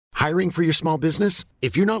Hiring for your small business?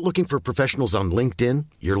 If you're not looking for professionals on LinkedIn,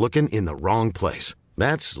 you're looking in the wrong place.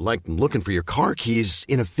 That's like looking for your car keys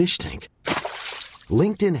in a fish tank.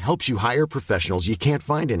 LinkedIn helps you hire professionals you can't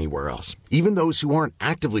find anywhere else, even those who aren't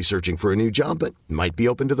actively searching for a new job but might be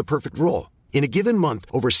open to the perfect role. In a given month,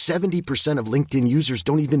 over 70% of LinkedIn users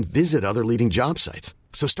don't even visit other leading job sites.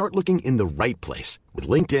 So start looking in the right place. With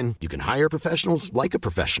LinkedIn, you can hire professionals like a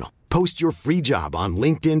professional. Post your free job on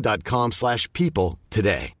linkedin.com/people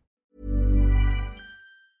today.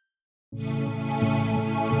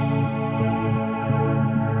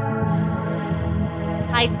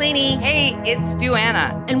 Hi, it's Lainey. Hey, it's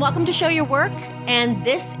Duana. And welcome to Show Your Work. And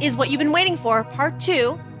this is what you've been waiting for, part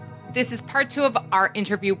 2. This is part 2 of our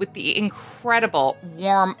interview with the incredible,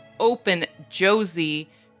 warm, open Josie,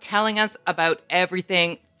 telling us about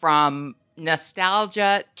everything from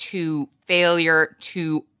nostalgia to failure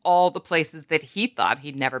to all the places that he thought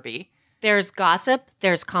he'd never be. There's gossip,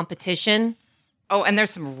 there's competition. Oh, and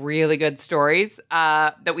there's some really good stories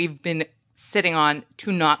that we've been sitting on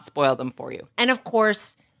to not spoil them for you. And of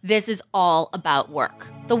course, this is all about work.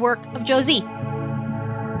 The work of Josie.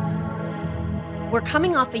 We're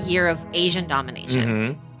coming off a year of Asian domination.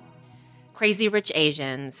 Mm-hmm. Crazy Rich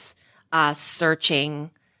Asians,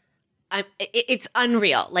 Searching. It's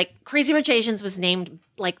unreal. Like, Crazy Rich Asians was named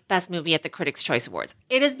like best movie at the Critics' Choice Awards.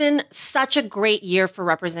 It has been such a great year for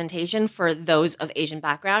representation for those of Asian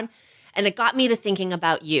background. And it got me to thinking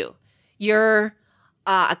about you. You're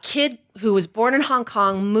a kid who was born in Hong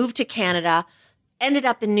Kong, moved to Canada, ended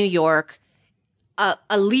up in New York,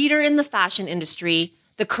 a leader in the fashion industry,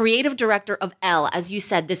 the creative director of Elle, as you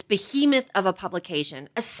said, this behemoth of a publication,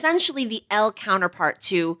 essentially the Elle counterpart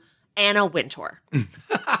to Anna Wintour,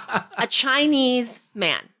 a Chinese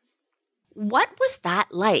man. What was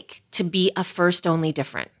that like to be a first only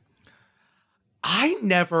different? I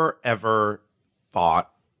never, ever thought,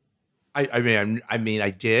 I mean, I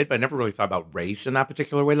did, but I never really thought about race in that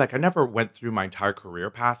particular way. Like, I never went through my entire career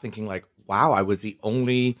path thinking like, wow, I was the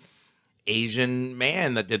only Asian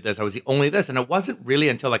man that did this. I was the only this. And it wasn't really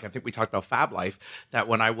until, like, I think we talked about Fab Life, that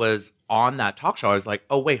when I was on that talk show, I was like,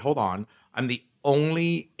 oh, wait, hold on. I'm the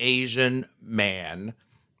only Asian man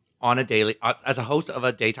on a daily, as a host of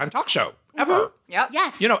a daytime talk show, ever. Mm-hmm. Yep.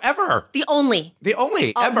 Yes. You know, ever. The only.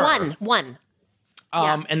 Ever. One.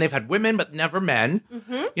 And they've had women, but never men,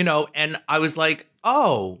 you know, and I was like,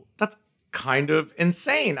 oh, that's kind of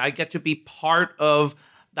insane. I get to be part of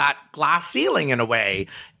that glass ceiling in a way.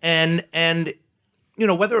 And you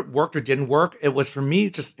know, whether it worked or didn't work, it was for me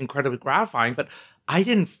just incredibly gratifying, but I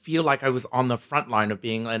didn't feel like I was on the front line of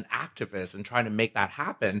being an activist and trying to make that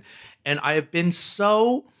happen. And I have been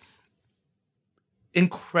so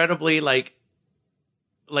incredibly like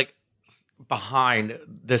behind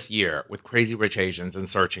this year with Crazy Rich Asians and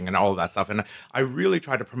Searching and all of that stuff. And I really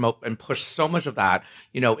try to promote and push so much of that,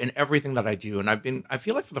 you know, in everything that I do. And I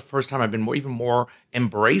feel like for the first time, I've been even more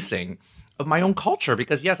embracing of my own culture,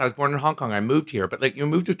 because yes, I was born in Hong Kong. I moved here, but like, you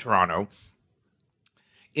moved to Toronto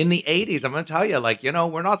in the 80s. I'm going to tell you, like, you know,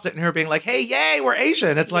 we're not sitting here being like, hey, yay, we're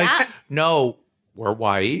Asian. It's like, no, we're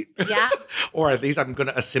white. Yeah. Or at least I'm going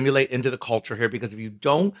to assimilate into the culture here, because if you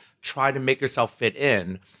don't try to make yourself fit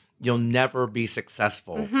in, you'll never be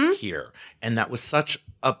successful here. And that was such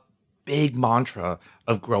a big mantra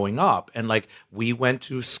of growing up. And like, we went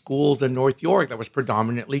to schools in North York that was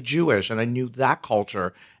predominantly Jewish, and I knew that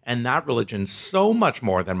culture and that religion so much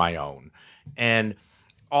more than my own. And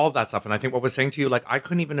all of that stuff. And I think what I was saying to you, like, I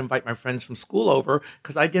couldn't even invite my friends from school over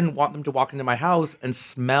because I didn't want them to walk into my house and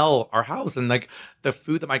smell our house and like the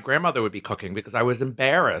food that my grandmother would be cooking, because I was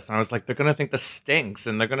embarrassed. And I was like, they're going to think this stinks.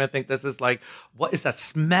 And they're going to think this is like, what is that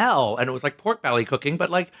smell? And it was like pork belly cooking. But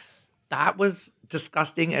like, that was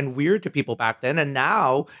disgusting and weird to people back then. And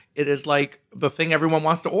now it is like the thing everyone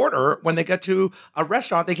wants to order when they get to a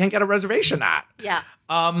restaurant they can't get a reservation at. Yeah.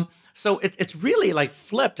 So it's really like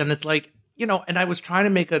flipped. And it's like, you know, and I was trying to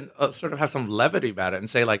make a sort of have some levity about it and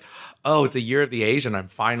say like, oh, it's a year of the Asian. I'm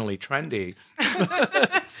finally trendy.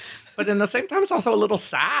 But in the same time, it's also a little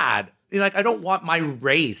sad. You know, like, I don't want my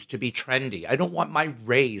race to be trendy. I don't want my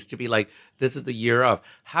race to be like, this is the year of.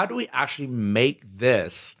 How do we actually make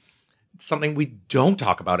this something we don't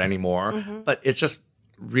talk about anymore, but it's just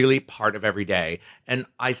really part of every day? And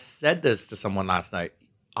I said this to someone last night.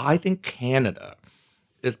 I think Canada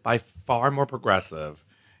is by far more progressive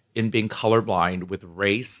in being colorblind with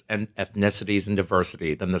race and ethnicities and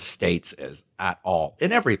diversity than the States is at all,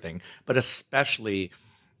 in everything, but especially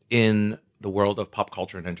in the world of pop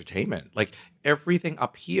culture and entertainment. Like, everything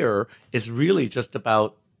up here is really just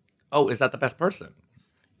about, oh, is that the best person?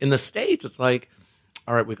 In the States, it's like,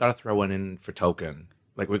 all right, we got to throw one in for token.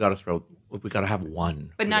 Like, we got to throw we got to have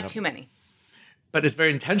one. But We not gotta- too many. But it's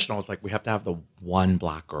very intentional. It's like, we have to have the one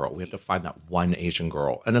Black girl. We have to find that one Asian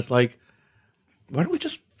girl. And it's like, why don't we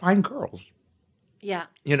just find girls? Yeah.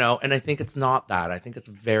 You know, and I think it's not that. I think it's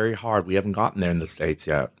very hard. We haven't gotten there in the States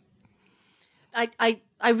yet.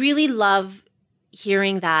 I really love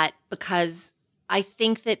hearing that, because I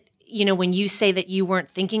think that, you know, when you say that you weren't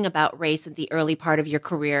thinking about race at the early part of your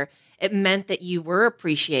career, it meant that you were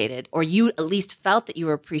appreciated, or you at least felt that you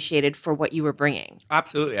were appreciated for what you were bringing.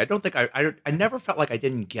 Absolutely. I don't think I never felt like I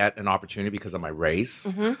didn't get an opportunity because of my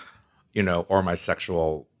race, you know, or my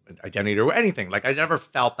sexual identity or anything. Like, I never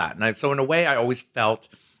felt that. And so in a way, I always felt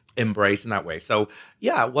embraced in that way. So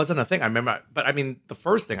yeah, it wasn't a thing. I remember, but I mean, the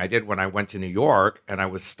first thing I did when I went to New York and I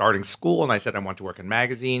was starting school and I said I want to work in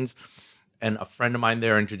magazines, and a friend of mine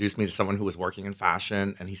there introduced me to someone who was working in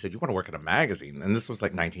fashion, and he said, "You want to work at a magazine?" And this was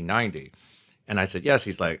like 1990. And I said, "Yes."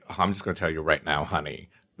 He's like, "Oh, I'm just going to tell you right now, honey."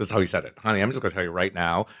 This is how he said it. "Honey, I'm just going to tell you right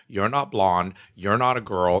now, you're not blonde, you're not a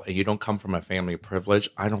girl, and you don't come from a family of privilege.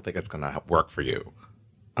 I don't think it's going to work for you."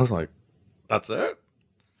 I was like, "That's it?"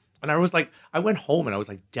 And I was like, I went home and I was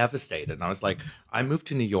like devastated. And I was like, I moved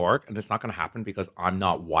to New York and it's not going to happen because I'm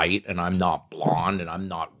not white and I'm not blonde and I'm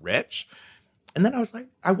not rich. And then I was like,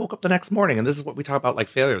 I woke up the next morning, and this is what we talk about, like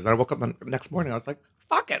failures. And I woke up the next morning, I was like,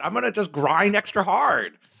 fuck it, I'm going to just grind extra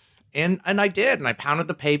hard. And I did. And I pounded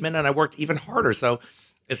the pavement and I worked even harder. So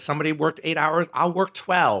if somebody worked 8 hours, I'll work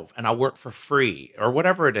 12 and I'll work for free or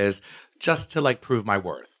whatever it is, just to like prove my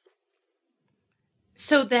worth.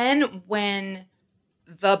 So then when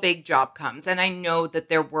the big job comes, and I know that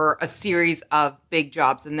there were a series of big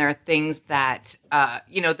jobs, and there are things that,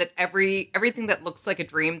 you know, that everything that looks like a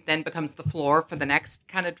dream then becomes the floor for the next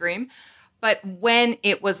kind of dream. But when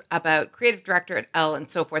it was about creative director at Elle and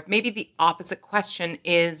so forth, maybe the opposite question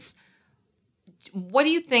is, what do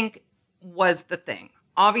you think was the thing?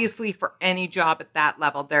 Obviously, for any job at that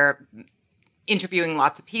level, they're interviewing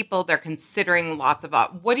lots of people, they're considering lots of,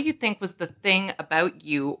 what do you think was the thing about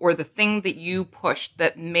you, or the thing that you pushed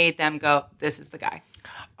that made them go, this is the guy?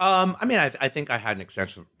 I mean, I think I had an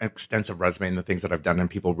extensive resume in the things that I've done, and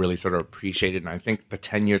people really sort of appreciate it. And I think the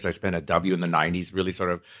 10 years I spent at W in the 90s really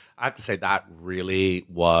sort of, I have to say that really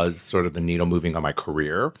was sort of the needle moving on my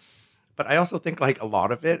career. But I also think like a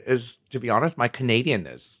lot of it is, to be honest, my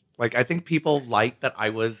Canadianness. Like, I think people liked that I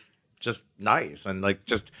was just nice and like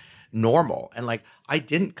just normal. And like, I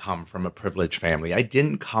didn't come from a privileged family. I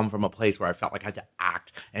didn't come from a place where I felt like I had to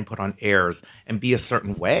act and put on airs and be a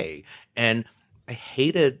certain way. And I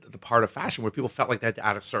hated the part of fashion where people felt like they had to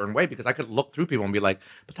act a certain way, because I could look through people and be like,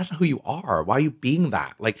 but that's not who you are. Why are you being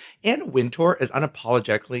that? Like, Anna Wintour is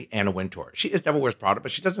unapologetically Anna Wintour. She is Devil Wears Prada,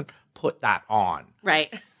 but she doesn't put that on.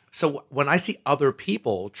 Right. So when I see other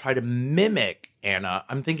people try to mimic Anna,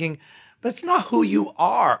 I'm thinking, that's not who you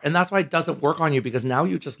are. And that's why it doesn't work on you, because now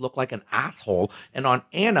you just look like an asshole. And on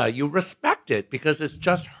Anna, you respect it because it's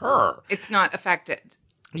just her. It's not affected.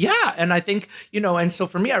 Yeah. And I think, you know, and so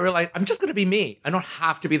for me, I realized I'm just going to be me. I don't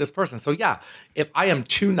have to be this person. So yeah, if I am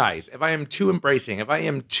too nice, if I am too embracing, if I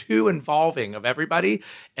am too involving of everybody,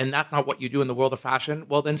 and that's not what you do in the world of fashion,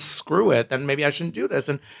 well, then screw it. Then maybe I shouldn't do this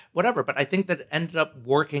and whatever. But I think that it ended up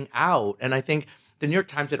working out. And I think the New York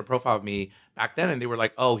Times did a profile of me back then, and they were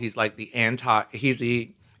like, oh, he's like he's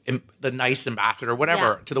the nice ambassador,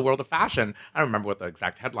 whatever, to the world of fashion. I don't remember what the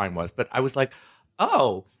exact headline was, but I was like,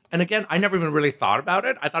 oh. And again, I never even really thought about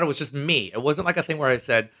it. I thought it was just me. It wasn't like a thing where I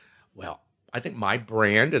said, well, I think my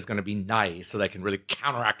brand is going to be nice so that I can really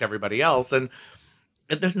counteract everybody else. And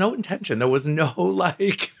there's no intention. There was no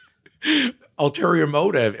like ulterior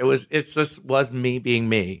motive. It just was me being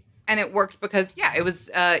me. And it worked because, yeah, it was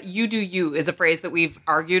you do you is a phrase that we've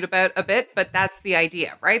argued about a bit, but that's the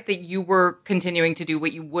idea, right? That you were continuing to do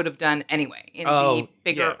what you would have done anyway in the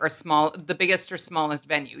bigger or small, the biggest or smallest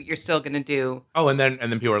venue. You're still going to do. Oh, and then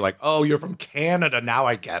people are like, oh, you're from Canada. Now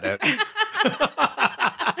I get it.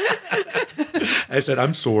 I said,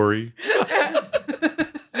 I'm sorry.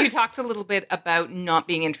 You talked a little bit about not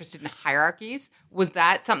being interested in hierarchies. Was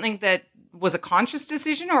that something that was a conscious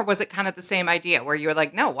decision, or was it kind of the same idea where you were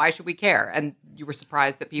like, no, why should we care? And you were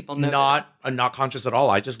surprised that people know. Not conscious at all.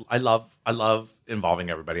 I love involving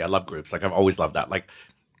everybody. I love groups. Like, I've always loved that. Like,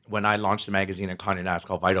 when I launched a magazine in Condé Nast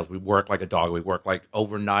called Vitals, we work like a dog. We work like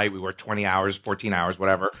overnight. We work 20 hours, 14 hours,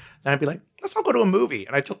 whatever. Then I'd be like, let's all go to a movie.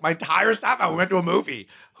 And I took my entire staff out. We went to a movie.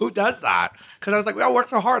 Who does that? Because I was like, we all work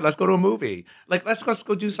so hard. Let's go to a movie. Like, let's just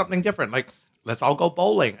go do something different. Like, let's all go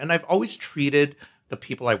bowling. And I've always treated the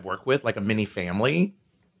people I work with like a mini family.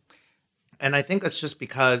 And I think that's just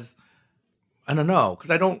because I don't know,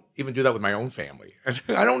 because I don't even do that with my own family.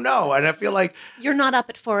 I don't know. And I feel like You're not up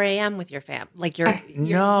at 4 a.m. with your fam. Like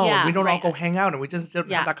no, yeah, we don't all right. go hang out, and we just don't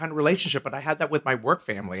have that kind of relationship. But I had that with my work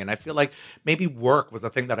family, and I feel like maybe work was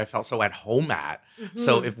the thing that I felt so at home at.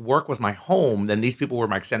 So if work was my home, then these people were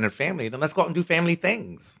my extended family. Then let's go out and do family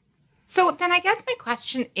things. So then I guess my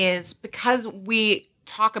question is, because we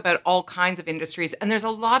talk about all kinds of industries, and there's a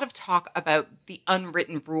lot of talk about the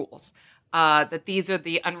unwritten rules, that these are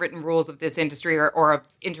the unwritten rules of this industry or of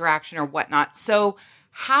interaction or whatnot. So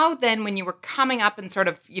how then, when you were coming up and sort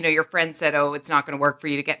of, your friend said, oh, it's not going to work for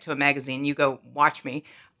you to get to a magazine, you go, watch me.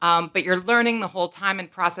 But you're learning the whole time and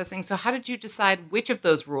processing. So how did you decide which of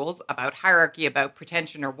those rules about hierarchy, about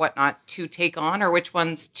pretension or whatnot to take on, or which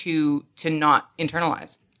ones to not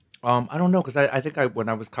internalize? I don't know, because I think when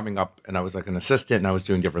I was coming up and I was like an assistant and I was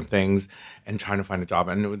doing different things and trying to find a job,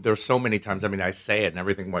 and there were so many times, I mean, I say it and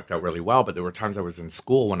everything worked out really well, but there were times I was in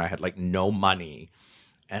school when I had like no money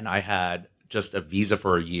and I had just a visa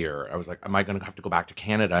for a year. I was like, am I going to have to go back to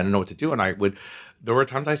Canada? I don't know what to do. And there were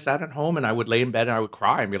times I sat at home and I would lay in bed and I would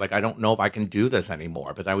cry and be like, I don't know if I can do this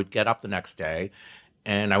anymore. But I would get up the next day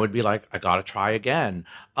and I would be like, I got to try again.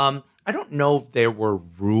 I don't know if there were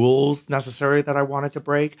rules necessary that I wanted to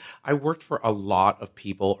break. I worked for a lot of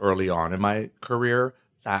people early on in my career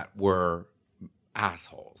that were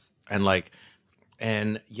assholes.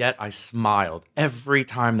 And yet I smiled every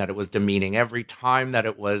time that it was demeaning, every time that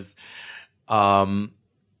it was awful.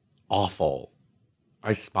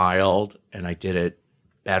 I smiled and I did it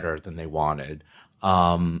better than they wanted.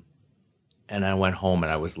 And I went home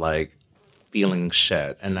and I was like feeling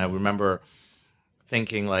shit. And I remember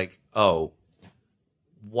thinking like, oh,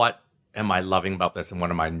 what am I loving about this and what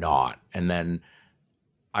am I not? And then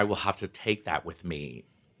I will have to take that with me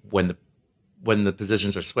when the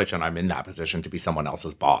positions are switched and I'm in that position to be someone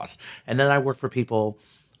else's boss. And then I work for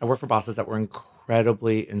bosses that were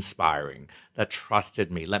incredibly inspiring, that trusted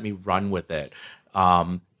me, let me run with it.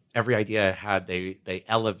 Every idea I had, they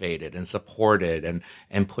elevated and supported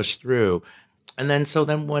and pushed through. And then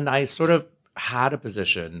when I sort of had a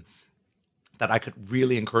position that I could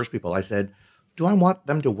really encourage people, I said, do I want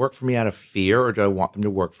them to work for me out of fear or do I want them to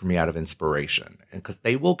work for me out of inspiration? And because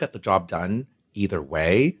they will get the job done either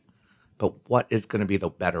way, but what is going to be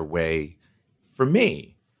the better way for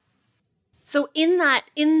me? So in that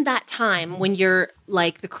time when you're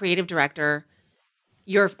like the creative director,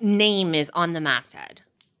 your name is on the masthead.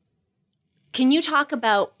 Can you talk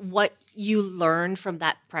about what you learned from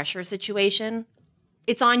that pressure situation?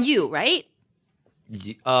 It's on you, right?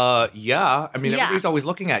 Yeah. I mean, everybody's always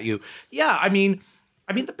looking at you. Yeah. I mean,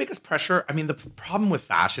 the biggest pressure, the problem with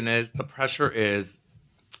fashion is the pressure is,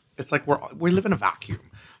 it's like we live in a vacuum.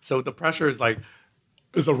 So the pressure is like,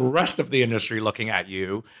 is the rest of the industry looking at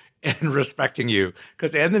you and respecting you?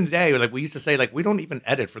 Because at the end of the day, like we used to say, like, we don't even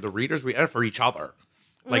edit for the readers, we edit for each other.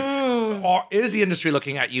 Like, is the industry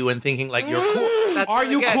looking at you and thinking like, you're cool? Are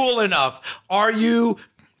you cool enough? Are you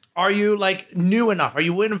like new enough? Are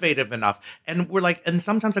you innovative enough? And we're like, and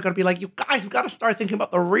sometimes I gotta be like, you guys, we gotta start thinking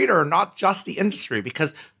about the reader, not just the industry,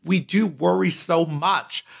 because we do worry so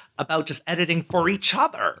much about just editing for each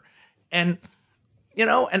other. And,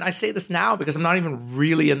 and I say this now because I'm not even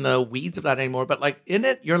really in the weeds of that anymore, but like in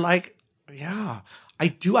it, you're like, yeah, I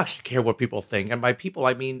do actually care what people think. And by people,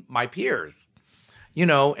 I mean my peers,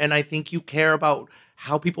 and I think you care about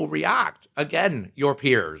how people react. Again, your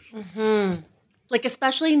peers. Mm-hmm. Like,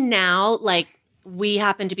 especially now, like, we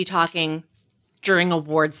happen to be talking during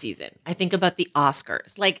award season. I think about the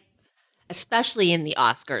Oscars. Like, especially in the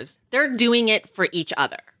Oscars, they're doing it for each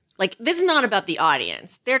other. Like, this is not about the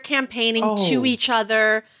audience. They're campaigning to each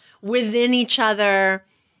other, within each other.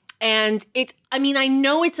 And I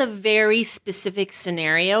know it's a very specific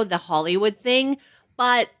scenario, the Hollywood thing,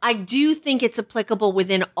 but I do think it's applicable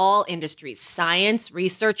within all industries. Science,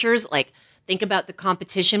 researchers, like, think about the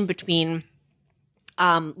competition between...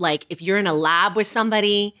 like if you're in a lab with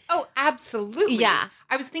somebody. Oh, absolutely. Yeah.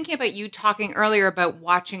 I was thinking about you talking earlier about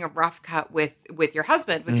watching a rough cut with your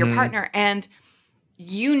husband, with your partner, and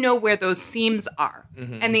you know where those seams are.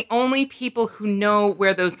 Mm-hmm. And the only people who know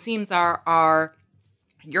where those seams are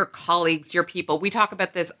your colleagues, your people. We talk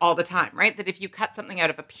about this all the time, right? That if you cut something out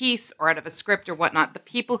of a piece or out of a script or whatnot, the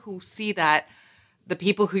people who see that, the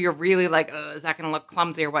people who you're really like, is that going to look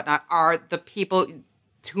clumsy or whatnot, are the people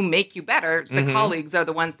who make you better. The colleagues are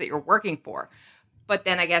the ones that you're working for. But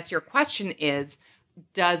then I guess your question is,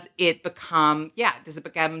 does it become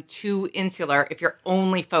too insular if you're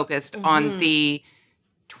only focused on the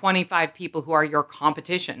 25 people who are your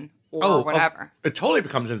competition or whatever? It totally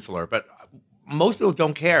becomes insular, but most people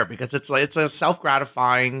don't care because it's a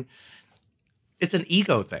self-gratifying, it's an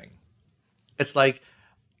ego thing. It's like,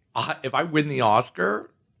 if I win the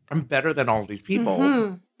Oscar, I'm better than all these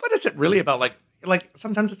people. But is it really about like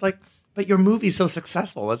sometimes it's like, but your movie's so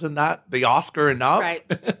successful, isn't that the Oscar enough? Right.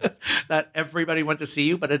 That everybody went to see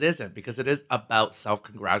you, but it isn't, because it is about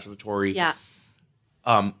self-congratulatory. Yeah.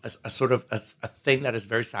 A sort of a thing that is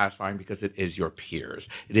very satisfying because it is your peers.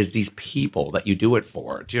 It is these people that you do it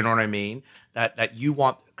for. Do you know what I mean? That you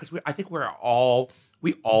want, because I think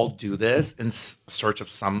we all do this in search of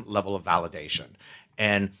some level of validation,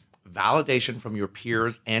 and validation from your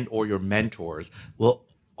peers and or your mentors will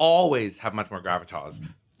always have much more gravitas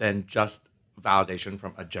than just validation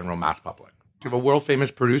from a general mass public. If a world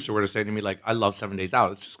famous producer were to say to me, like, I love 7 Days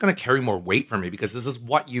Out, it's just going to carry more weight for me because this is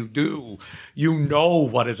what you do. You know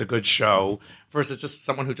what is a good show versus just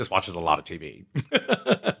someone who just watches a lot of TV.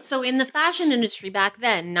 So in the fashion industry back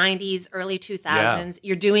then, 90s, early 2000s,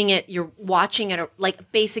 you're doing it, you're watching it,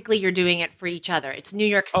 like basically you're doing it for each other. It's New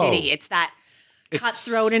York City. It's that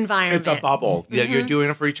cutthroat environment. It's a bubble. Yeah, you're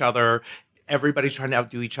doing it for each other. Everybody's trying to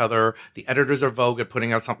outdo each other. The editors are Vogue at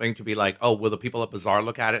putting out something to be like, oh, will the people at Bazaar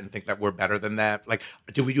look at it and think that we're better than that? Like,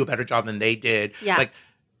 did we do a better job than they did? Yeah. Like,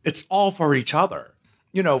 it's all for each other.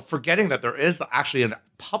 You know, forgetting that there is actually a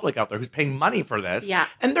public out there who's paying money for this. Yeah.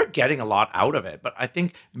 And they're getting a lot out of it. But I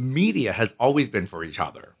think media has always been for each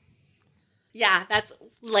other. Yeah, that's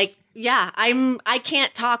like, I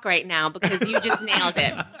can't talk right now because you just nailed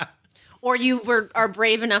it. Or you are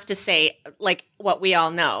brave enough to say, like, what we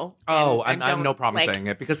all know. I have no problem saying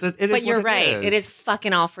it because it is. But you're right. Is. It is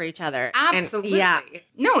fucking all for each other. Absolutely. And,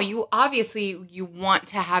 No, you obviously you want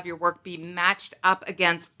to have your work be matched up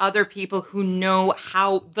against other people who know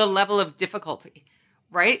how the level of difficulty,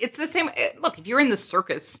 right? It's the same. Look, if you're in the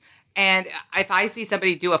circus and if I see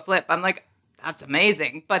somebody do a flip, I'm like, that's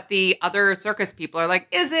amazing. But the other circus people are like,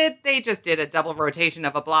 is it? They just did a double rotation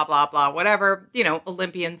of a blah, blah, blah, whatever,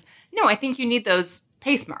 Olympians. No, I think you need those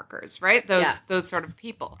pace markers, right? Those sort of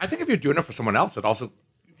people. I think if you're doing it for someone else, it also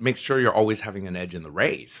makes sure you're always having an edge in the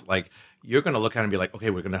race. Like, you're going to look at it and be like,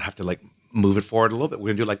 okay, we're going to have to like move it forward a little bit. We're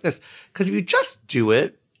going to do it like this. Because if you just do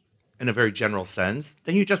it in a very general sense,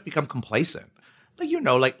 then you just become complacent. Like, even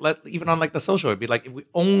on like the social, it'd be like, if we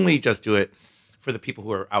only just do it for the people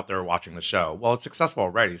who are out there watching the show, well, it's successful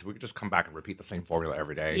already, so we could just come back and repeat the same formula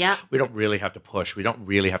every day. Yeah. We don't really have to push. We don't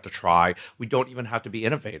really have to try. We don't even have to be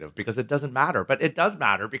innovative because it doesn't matter. But it does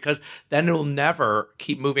matter because then it'll never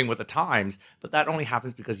keep moving with the times. But that only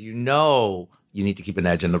happens because you need to keep an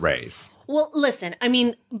edge in the race. Well, listen, I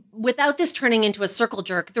mean, without this turning into a circle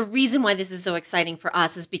jerk, the reason why this is so exciting for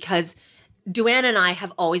us is because Duane and I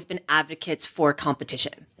have always been advocates for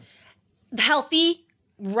competition. Healthy,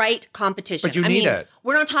 right competition. But you need it.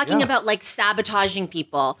 We're not talking about like sabotaging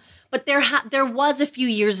people, but there was a few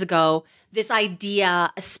years ago this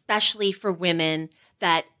idea, especially for women,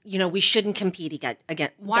 that we shouldn't compete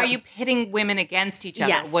again. Why are you pitting women against each other?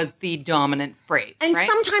 Yes. Was the dominant phrase, and right?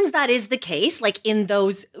 sometimes that is the case, like in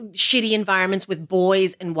those shitty environments with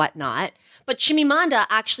boys and whatnot. But Chimamanda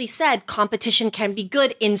actually said competition can be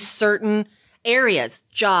good in certain areas,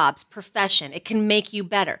 jobs, profession. It can make you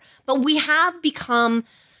better. But we have become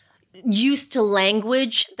used to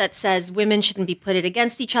language that says women shouldn't be pitted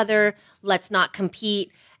against each other. Let's not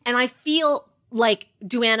compete. And I feel like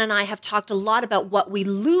Duane and I have talked a lot about what we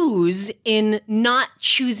lose in not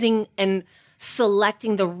choosing and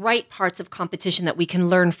selecting the right parts of competition that we can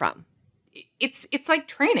learn from. It's like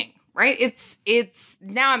training, right? It's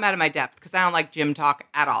now I'm out of my depth because I don't like gym talk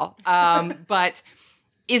at all. But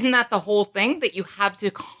isn't that the whole thing, that you have to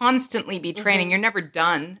constantly be training? You're never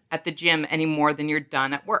done at the gym any more than you're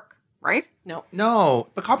done at work, right? No,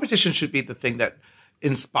 but competition should be the thing that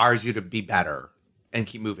inspires you to be better and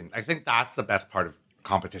keep moving. I think that's the best part of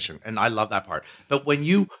competition, and I love that part. But when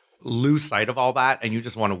you lose sight of all that and you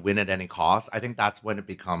just want to win at any cost, I think that's when it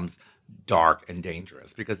becomes dark and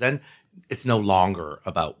dangerous, because then it's no longer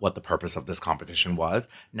about what the purpose of this competition was.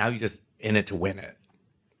 Now you're just in it to win it.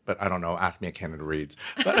 But I don't know. Ask me at Canada Reads.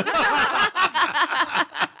 But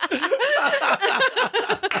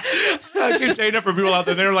I keep saying it for people out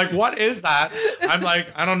there. They're like, what is that? I'm like,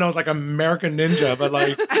 I don't know. It's like American Ninja, but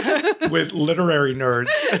like with literary nerds.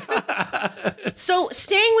 So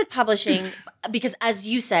staying with publishing, because as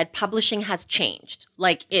you said, publishing has changed.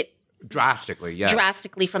 Like it drastically, yes.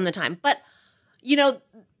 Drastically from the time. But,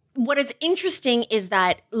 what is interesting is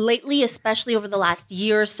that lately, especially over the last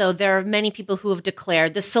year or so, there are many people who have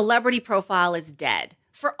declared the celebrity profile is dead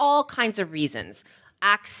for all kinds of reasons.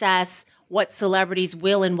 Access, what celebrities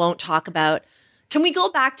will and won't talk about. Can we go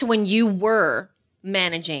back to when you were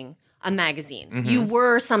managing a magazine? Mm-hmm. You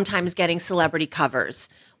were sometimes getting celebrity covers.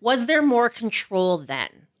 Was there more control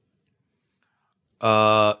then?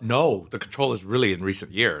 No, the control is really in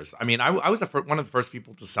recent years. I mean, I was one of the first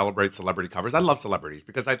people to celebrate celebrity covers. I love celebrities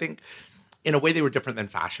because I think in a way they were different than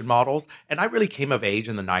fashion models. And I really came of age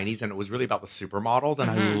in the 90s and it was really about the supermodels. And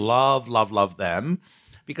I love them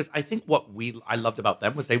because I think what I loved about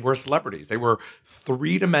them was they were celebrities. They were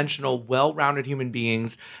three-dimensional, well-rounded human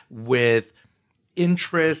beings with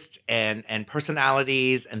interest and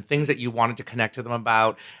personalities and things that you wanted to connect to them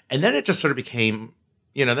about. And then it just sort of became,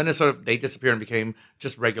 they disappeared and became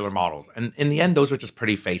just regular models. And in the end, those were just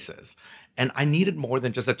pretty faces. And I needed more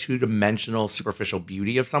than just a two-dimensional superficial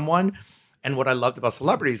beauty of someone. And what I loved about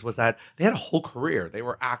celebrities was that they had a whole career. They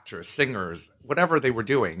were actors, singers, whatever they were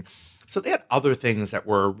doing. So they had other things that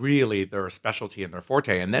were really their specialty and their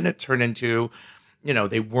forte. And then it turned into,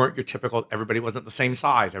 they weren't your typical, everybody wasn't the same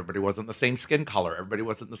size. Everybody wasn't the same skin color. Everybody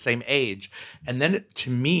wasn't the same age. And then to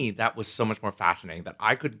me, that was so much more fascinating that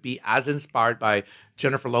I could be as inspired by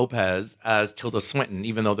Jennifer Lopez as Tilda Swinton,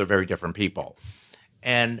 even though they're very different people.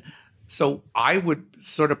 And so I would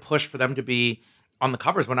sort of push for them to be on the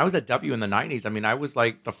covers. When I was at W in the 90s, I mean, I was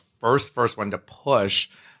like the first one to push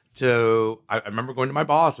to, I remember going to my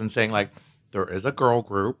boss and saying like, there is a girl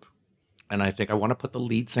group and I think I want to put the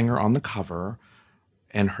lead singer on the cover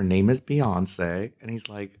and her name is Beyonce. And he's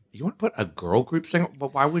like, you want to put a girl group singer?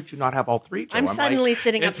 But why would you not have all three, Joe? I'm suddenly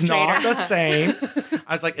sitting up straighter. It's not the same.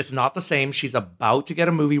 I was like, it's not the same. She's about to get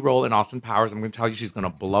a movie role in Austin Powers. I'm going to tell you she's going to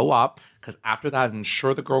blow up because after that, I'm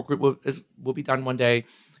sure the girl group will be done one day.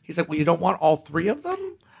 He's like, well, you don't want all three of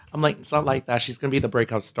them? I'm like, it's not like that. She's going to be the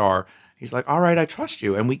breakout star. He's like, all right, I trust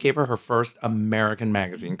you. And we gave her first American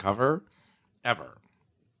magazine cover ever.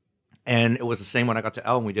 And it was the same when I got to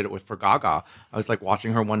Elle and we did it for Gaga. I was like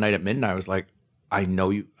watching her one night at midnight. I was like, I know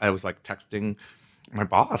you. I was like texting my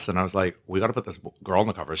boss and I was like, we got to put this girl on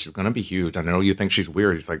the cover. She's going to be huge. I know you think she's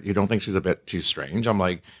weird. He's like, you don't think she's a bit too strange? I'm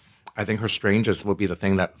like, I think her strangeness will be the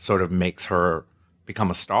thing that sort of makes her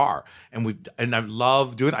become a star. And I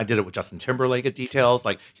love doing it. I did it with Justin Timberlake at Details.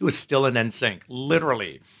 Like he was still in NSYNC.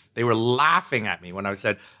 Literally. They were laughing at me when I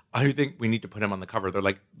said, I think we need to put him on the cover. They're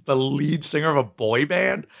like, the lead singer of a boy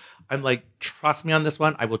band? I'm like, trust me on this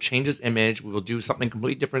one. I will change his image. We will do something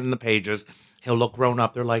completely different in the pages. He'll look grown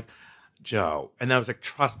up. They're like, Joe. And I was like,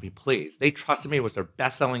 trust me, please. They trusted me. It was their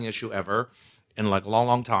best-selling issue ever in like a long,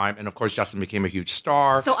 long time. And of course, Justin became a huge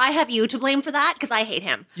star. So I have you to blame for that because I hate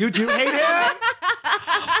him. You do hate him?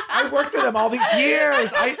 I worked with him all these years.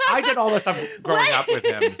 I did all this stuff growing up with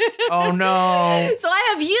him. Oh, no. So I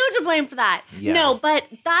have you to blame for that. Yes. No, but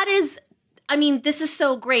that is, I mean, this is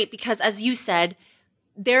so great because as you said,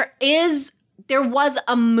 there was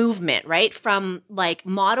a movement, right? From like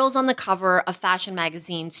models on the cover of fashion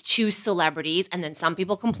magazines to celebrities. And then some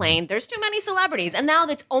people complained there's too many celebrities. And now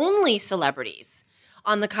it's only celebrities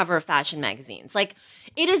on the cover of fashion magazines. Like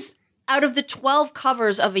it is out of the 12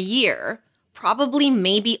 covers of a year, probably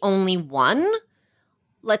maybe only one.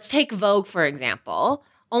 Let's take Vogue, for example.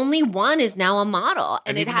 Only one is now a model.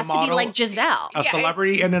 And it has to be like Giselle. A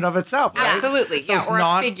celebrity in and of itself. Right? Absolutely. So yeah, or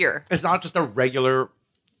a figure. It's not just a regular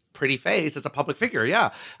pretty face. It's a public figure.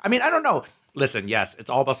 Yeah. I mean, I don't know. Listen, yes, it's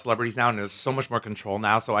all about celebrities now and there's so much more control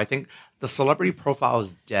now. So I think the celebrity profile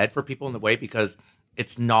is dead for people in the way because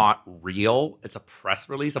it's not real. It's a press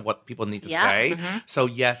release of what people need to say. Mm-hmm. So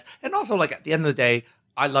yes. And also like at the end of the day,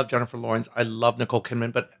 I love Jennifer Lawrence. I love Nicole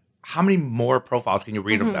Kidman, but how many more profiles can you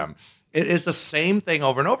read of them? It is the same thing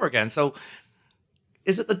over and over again. So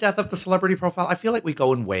is it the death of the celebrity profile? I feel like we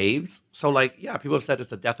go in waves. So like, yeah, people have said it's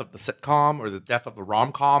the death of the sitcom or the death of the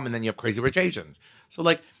rom-com, and then you have Crazy Rich Asians. So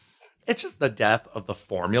like, it's just the death of the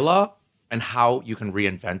formula and how you can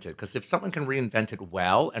reinvent it. Because if someone can reinvent it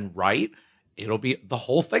well and right, it'll be the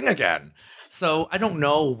whole thing again. So I don't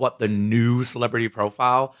know what the new celebrity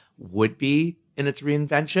profile would be in its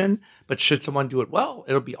reinvention, but should someone do it well,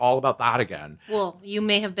 it'll be all about that again. Well, you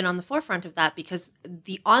may have been on the forefront of that because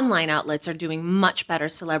the online outlets are doing much better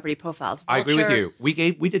celebrity profiles. Vulture. I agree with you.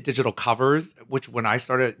 We did digital covers, which when I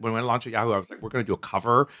launched at Yahoo, I was like, we're going to do a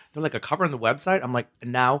cover. They're like, a cover on the website? I'm like,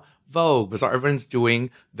 and now Vogue, Bazaar, everyone's doing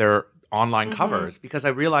their online covers because I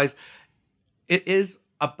realized it is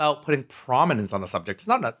about putting prominence on the subject. It's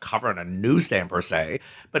not a cover on a newsstand per se,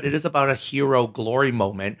 but it is about a hero glory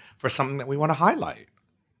moment for something that we want to highlight.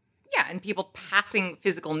 Yeah, and people passing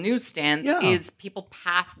physical newsstands is people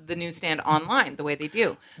pass the newsstand online the way they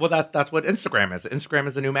do. Well, that's what Instagram is. Instagram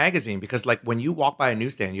is the new magazine because like when you walk by a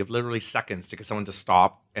newsstand, you have literally seconds to get someone to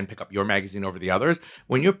stop and pick up your magazine over the others.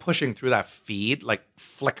 When you're pushing through that feed, like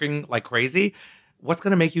flickering like crazy, what's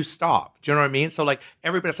going to make you stop? Do you know what I mean? So like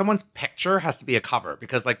someone's picture has to be a cover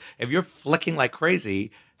because like if you're flicking like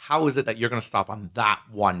crazy, how is it that you're going to stop on that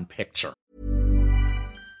one picture?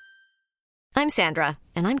 I'm Sandra,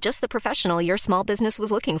 and I'm just the professional your small business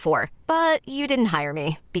was looking for. But you didn't hire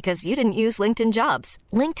me because you didn't use LinkedIn Jobs.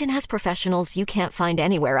 LinkedIn has professionals you can't find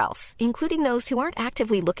anywhere else, including those who aren't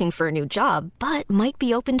actively looking for a new job, but might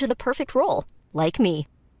be open to the perfect role, like me.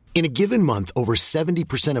 In a given month, over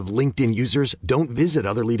 70% of LinkedIn users don't visit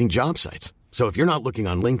other leading job sites. So if you're not looking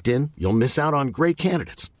on LinkedIn, you'll miss out on great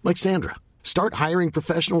candidates like Sandra. Start hiring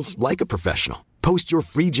professionals like a professional. Post your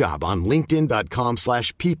free job on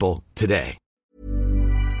linkedin.com/people today.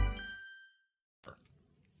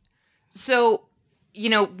 So,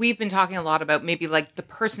 we've been talking a lot about maybe like the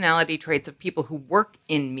personality traits of people who work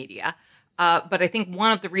in media. But I think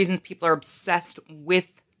one of the reasons people are obsessed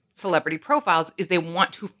with celebrity profiles is they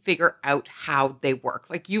want to figure out how they work.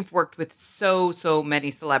 Like you've worked with so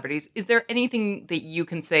many celebrities. Is there anything that you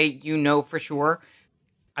can say for sure?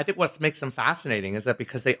 I think what makes them fascinating is that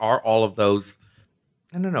because they are all of those,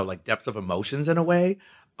 I don't know, like depths of emotions in a way.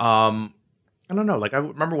 I don't know. Like I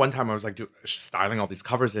remember one time I was like styling all these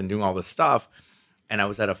covers and doing all this stuff. And I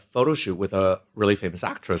was at a photo shoot with a really famous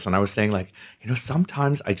actress. And I was saying like,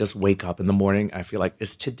 sometimes I just wake up in the morning and I feel like,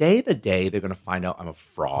 is today the day they're going to find out I'm a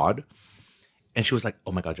fraud? And she was like,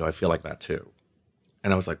 oh my God, Joe, I feel like that too.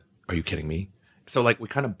 And I was like, are you kidding me? So like we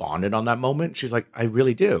kind of bonded on that moment. She's like, I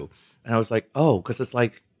really do. And I was like, oh, because it's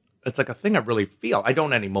like a thing I really feel. I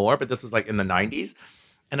don't anymore, but this was like in the 90s.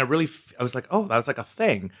 And I was like, oh, that was like a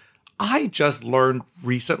thing. I just learned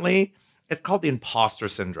recently, it's called the imposter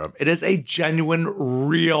syndrome. It is a genuine,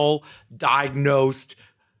 real, diagnosed,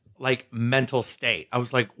 like mental state. I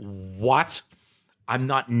was like, what? I'm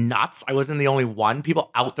not nuts. I wasn't the only one. People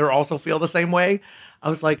out there also feel the same way. I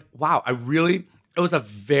was like, wow, it was a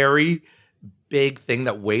very big thing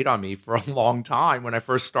that weighed on me for a long time when I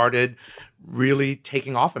first started really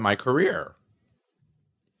taking off in my career.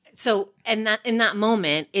 So, and that in that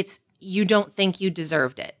moment, you don't think you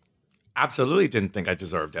deserved it. Absolutely didn't think I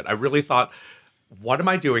deserved it. I really thought, what am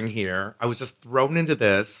I doing here? I was just thrown into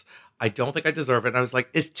this. I don't think I deserve it. And I was like,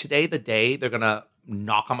 is today the day they're going to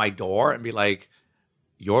knock on my door and be like,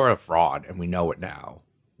 you're a fraud and we know it now,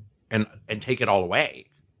 and take it all away?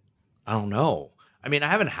 I don't know. I mean, I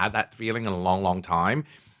haven't had that feeling in a long, long time.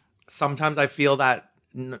 Sometimes I feel that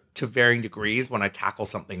to varying degrees when I tackle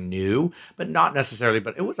something new, but not necessarily.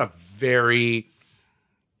 But it was a very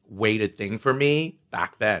weighted thing for me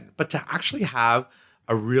back then. But to actually have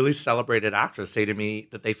a really celebrated actress say to me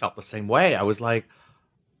that they felt the same way, I was like,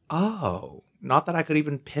 oh, not that I could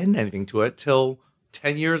even pin anything to it till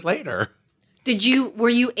 10 years later. Were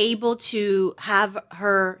you able to have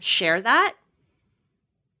her share that?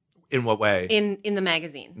 In what way? In the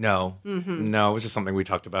magazine? No. Mm-hmm. No, it was just something we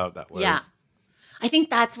talked about that was. Yeah. I think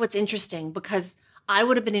that's what's interesting because I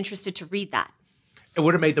would have been interested to read that. It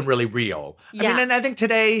would have made them really real. Yeah. I mean, and I think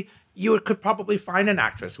today you could probably find an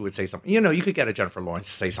actress who would say something. You could get a Jennifer Lawrence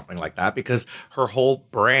to say something like that because her whole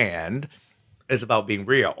brand is about being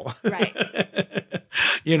real. Right.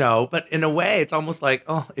 But in a way, it's almost like,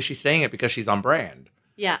 oh, is she saying it because she's on brand?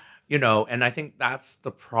 Yeah. And I think that's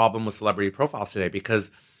the problem with celebrity profiles today, because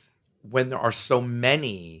when there are so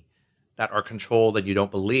many that are controlled and you don't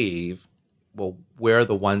believe, well, where are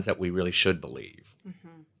the ones that we really should believe? Mm-hmm.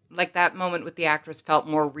 Like that moment with the actress felt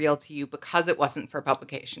more real to you because it wasn't for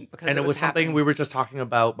publication. And it was something we were just talking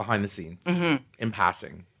about behind the scenes in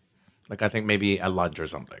passing. Like I think maybe at lunch or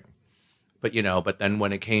something. But, but then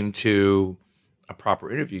when it came to a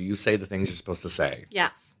proper interview, you say the things you're supposed to say. Yeah.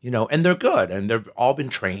 And they're good and they've all been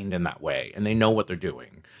trained in that way and they know what they're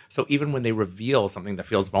doing. So even when they reveal something that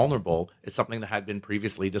feels vulnerable, it's something that had been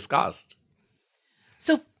previously discussed.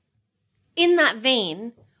 So in that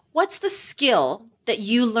vein, what's the skill that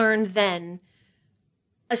you learned then,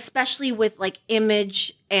 especially with like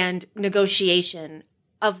image and negotiation,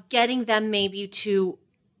 of getting them maybe to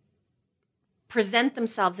present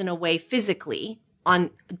themselves in a way physically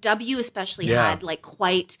on W especially had like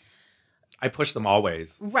quite. I push them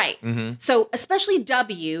always. Right. Mm-hmm. So especially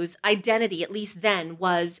W's identity, at least then,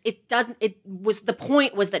 the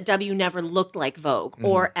point was that W never looked like Vogue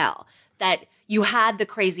or Elle, that you had the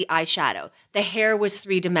crazy eyeshadow. The hair was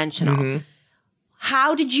three-dimensional. Mm-hmm.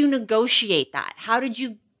 How did you negotiate that? How did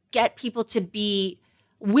you get people to be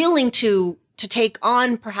willing to take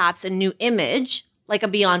on perhaps a new image, like a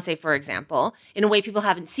Beyonce, for example, in a way people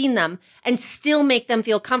haven't seen them, and still make them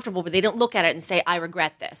feel comfortable, but they don't look at it and say, I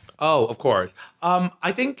regret this? Oh, of course.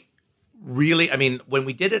 I think really, when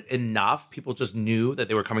we did it enough, people just knew that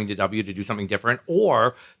they were coming to W to do something different,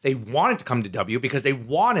 or they wanted to come to W because they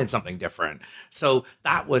wanted something different. So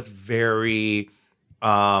that was very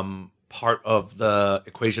part of the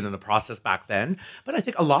equation in the process back then. But I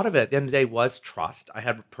think a lot of it at the end of the day was trust. I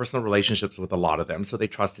had personal relationships with a lot of them, so they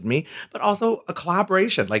trusted me, but also a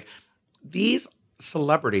collaboration. Like these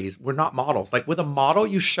celebrities were not models. Like with a model,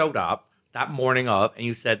 you showed up that morning of and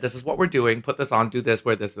you said, this is what we're doing, put this on, do this,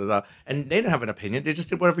 wear this, and they didn't have an opinion. They just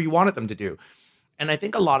did whatever you wanted them to do. And I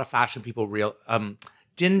think a lot of fashion people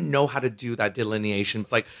didn't know how to do that delineation.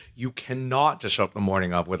 It's like, you cannot just show up the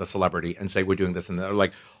morning of with a celebrity and say, we're doing this. And they're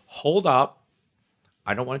like, hold up.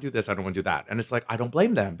 I don't want to do this. I don't want to do that. And it's like, I don't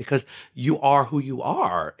blame them because you are who you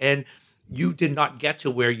are. And you did not get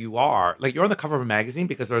to where you are. Like you're on the cover of a magazine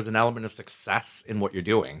because there's an element of success in what you're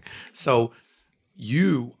doing. So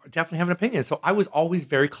you definitely have an opinion. So I was always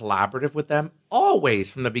very collaborative with them,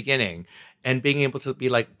 always from the beginning. And being able to be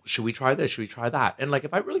like, should we try this? Should we try that? And like,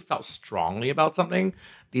 if I really felt strongly about something,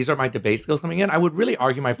 these are my debate skills coming in, I would really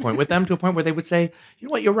argue my point with them to a point where they would say, you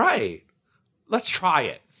know what, you're right. Let's try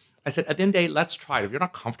it. I said, at the end of the day, let's try it. If you're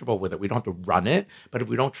not comfortable with it, we don't have to run it. But if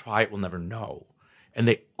we don't try it, we'll never know. And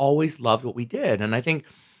they always loved what we did. And I think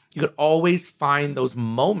you could always find those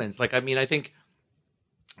moments. Like, I mean, I think,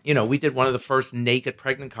 you know, we did one of the first naked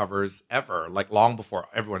pregnant covers ever, like long before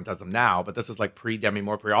everyone does them now. But this is like pre-Demi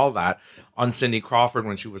Moore, pre all that, on Cindy Crawford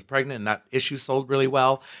when she was pregnant. And that issue sold really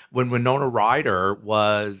well. When Winona Ryder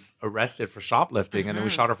was arrested for shoplifting and then we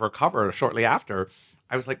shot her for a cover shortly after,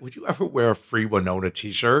 I was like, would you ever wear a Free Winona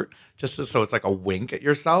t-shirt just so it's like a wink at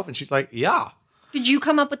yourself? And she's like, yeah. Did you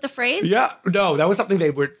come up with the phrase? Yeah. No, that was something they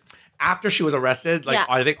were, after she was arrested, like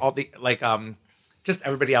I think all the, like, just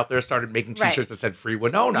everybody out there started making t-shirts that said Free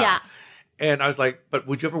Winona. Yeah. And I was like, but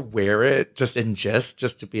would you ever wear it just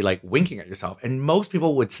to be like winking at yourself? And most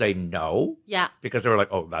people would say no. Yeah. Because they were like,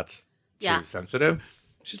 oh, that's too sensitive.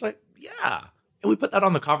 She's like, yeah. And we put that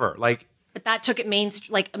on the cover. Like, but that took it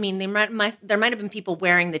mainstream. Like, I mean, there might have been people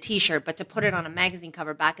wearing the t-shirt, but to put it on a magazine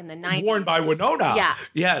cover back in the 90s. Worn by Winona. Yeah.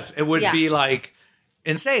 Yes. It would be like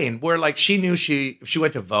insane. Where like she knew if she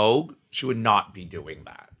went to Vogue, she would not be doing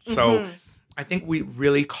that. So I think we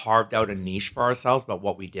really carved out a niche for ourselves about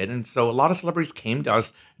what we did. And so a lot of celebrities came to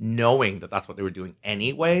us knowing that that's what they were doing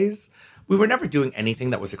anyways. We were never doing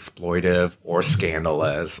anything that was exploitive or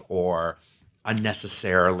scandalous or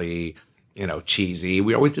unnecessarily, you know, cheesy.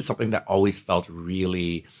 We always did something that always felt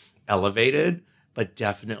really elevated, but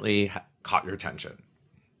definitely caught your attention.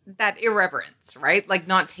 That irreverence, right? Like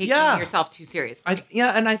not taking yourself too seriously.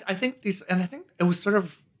 I think it was sort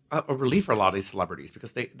of a relief for a lot of these celebrities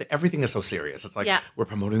because everything is so serious. It's like, we're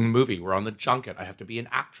promoting the movie. We're on the junket. I have to be an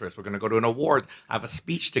actress. We're going to go to an awards. I have a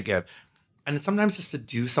speech to give. And it's sometimes just to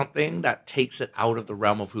do something that takes it out of the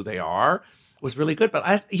realm of who they are was really good.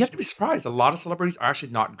 But you have to be surprised. A lot of celebrities are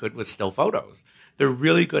actually not good with still photos. They're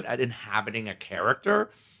really good at inhabiting a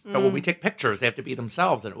character. But when we take pictures, they have to be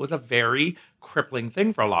themselves. And it was a very crippling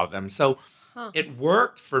thing for a lot of them. So it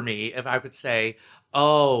worked for me if I could say,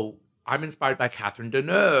 oh, I'm inspired by Catherine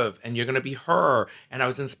Deneuve and you're going to be her. And I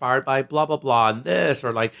was inspired by blah, blah, blah and this.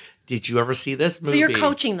 Or like, did you ever see this movie? So you're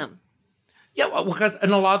coaching them. Yeah, well, because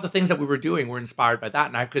and a lot of the things that we were doing were inspired by that.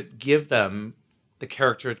 And I could give them the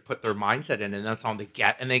character to put their mindset in. And that's all they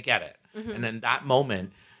get. And they get it. And in that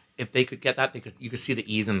moment, if they could get that, you could see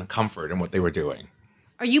the ease and the comfort in what they were doing.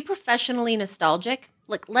 Are you professionally nostalgic?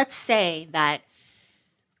 Like, let's say that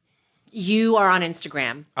you are on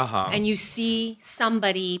Instagram and you see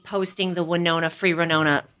somebody posting the Free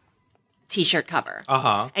Winona t-shirt cover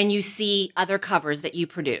and you see other covers that you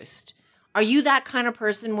produced. Are you that kind of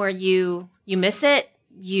person where you miss it,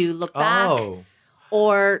 you look back?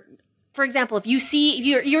 Or, for example, if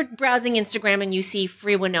you're browsing Instagram and you see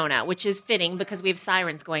Free Winona, which is fitting because we have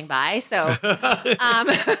sirens going by, so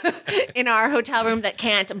in our hotel room that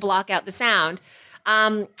can't block out the sound.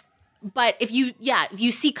 But if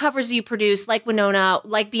you see covers you produce like Winona,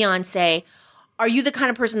 like Beyonce, are you the kind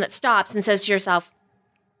of person that stops and says to yourself,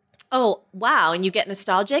 oh, wow, and you get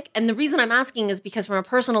nostalgic? And the reason I'm asking is because from a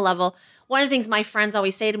personal level, one of the things my friends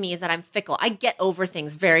always say to me is that I'm fickle. I get over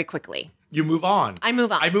things very quickly. You move on. I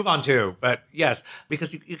move on. I move on too. But yes,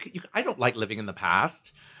 because I don't like living in the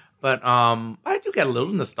past, but I do get a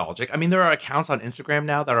little nostalgic. I mean, there are accounts on Instagram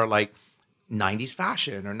now that are like 90s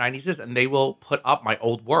fashion or 90s this, and they will put up my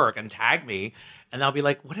old work and tag me, and I'll be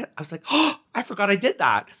like, what? I was like, oh, I forgot I did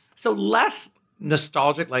that. So less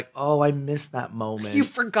nostalgic, like, oh, I missed that moment. You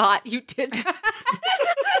forgot you did that.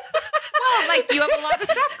 Well, like you have a lot of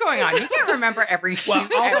stuff going on. You can't remember every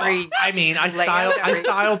shoot. I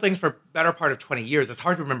styled things for better part of 20 years. It's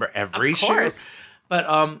hard to remember every shoot. But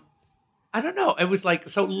I don't know. It was like,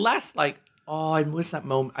 so less like, oh, I miss that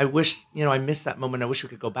moment. I wish, I missed that moment. I wish we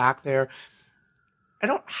could go back there. I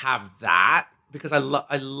don't have that, because I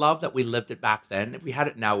love that we lived it back then. If we had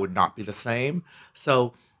it now, it would not be the same.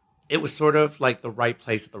 So it was sort of like the right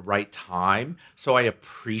place at the right time. So I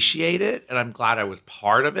appreciate it, and I'm glad I was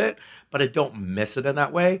part of it, but I don't miss it in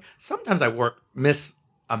that way. Sometimes I miss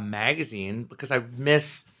a magazine because I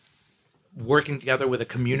miss working together with a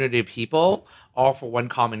community of people, all for one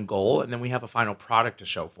common goal, and then we have a final product to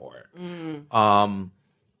show for it.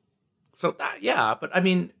 So that, yeah, but I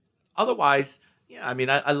mean, otherwise, yeah, I mean,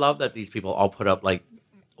 I love that these people all put up like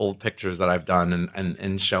old pictures that I've done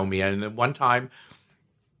and show me. And then one time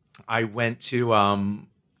I went to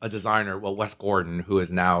a designer, well, Wes Gordon, who is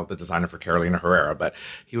now the designer for Carolina Herrera, but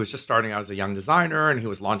he was just starting out as a young designer, and he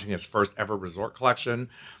was launching his first ever resort collection.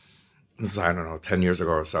 This is, I don't know, 10 years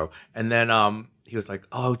ago or so. And then he was like,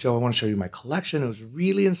 oh, Joe, I want to show you my collection. It was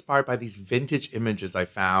really inspired by these vintage images I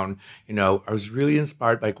found. You know, I was really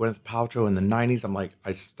inspired by Gwyneth Paltrow in the 90s. I'm like,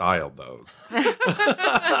 I styled those.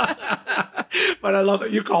 But I love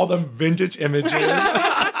that you call them vintage images.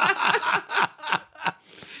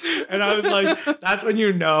 And I was like, that's when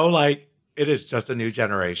you know, like, it is just a new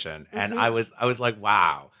generation. And I was like,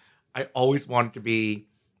 wow, I always wanted to be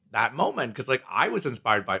that moment, because like I was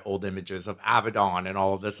inspired by old images of Avedon and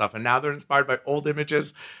all of this stuff, and now they're inspired by old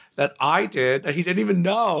images that I did that he didn't even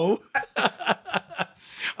know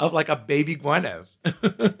of like a baby Gwyneth.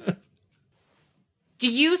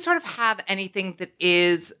 Do you sort of have anything that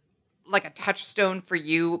is like a touchstone for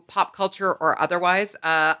you, pop culture or otherwise?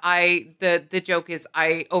 The joke is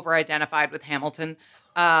I over-identified with Hamilton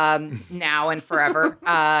now and forever.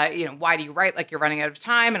 You know, why do you write like you're running out of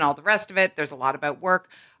time and all the rest of it? There's a lot about work.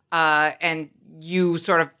 And you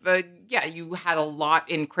sort of, you had a lot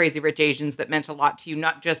in Crazy Rich Asians that meant a lot to you,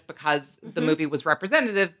 not just because the movie was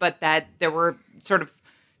representative, but that there were sort of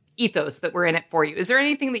ethos that were in it for you. Is there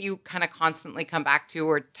anything that you kind of constantly come back to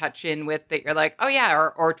or touch in with that you're like, oh yeah,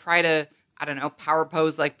 or try to, I don't know, power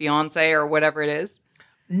pose like Beyonce or whatever it is?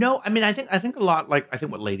 No, I mean, I think a lot, like I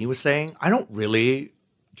think what Lainey was saying, I don't really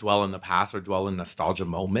dwell in the past or dwell in nostalgia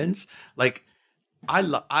moments. Like,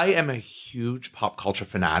 I am a huge pop culture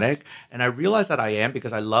fanatic, and I realize that I am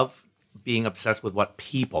because I love being obsessed with what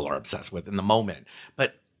people are obsessed with in the moment.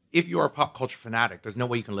 But if you're a pop culture fanatic, there's no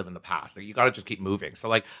way you can live in the past. Like, you got to just keep moving. So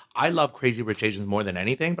like, I love Crazy Rich Asians more than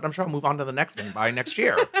anything, but I'm sure I'll move on to the next thing by next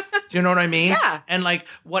year. Do you know what I mean? Yeah. And like,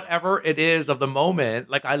 whatever it is of the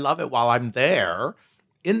moment, like I love it while I'm there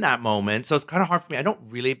in that moment. So it's kind of hard for me. I don't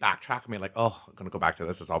really backtrack and be like, oh, I'm going to go back to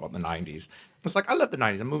this. It's all about the 90s. It's like, I love the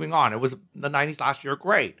 90s. I'm moving on. It was the 90s last year.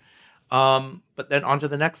 Great. But then on to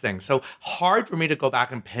the next thing. So hard for me to go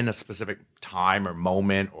back and pin a specific time or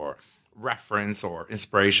moment or reference or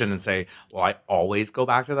inspiration and say, well, I always go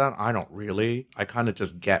back to that. I don't really. I kind of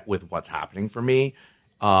just get with what's happening for me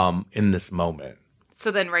in this moment.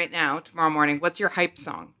 So then right now, tomorrow morning, what's your hype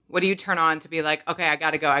song? What do you turn on to be like, okay, I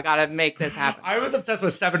got to go. I got to make this happen? I was obsessed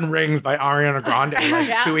with Seven Rings by Ariana Grande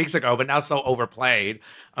like 2 weeks ago, but now so overplayed.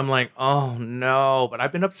 I'm like, oh no. But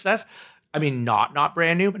I've been obsessed. I mean, not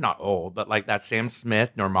brand new, but not old. But like that Sam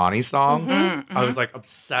Smith Normani song. I was like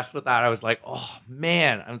obsessed with that. I was like, oh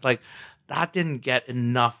man. I was like, that didn't get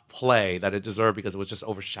enough play that it deserved because it was just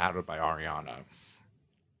overshadowed by Ariana.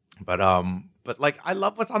 But like, I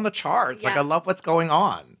love what's on the charts. Yeah. Like, I love what's going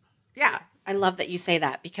on. Yeah. I love that you say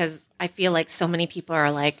that because I feel like so many people are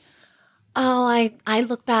like, oh, I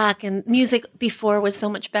look back and music before was so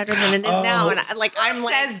much better than it is now. And I'm like,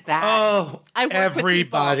 says that? Oh, I work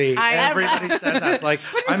everybody. with people. Everybody says that. It's like,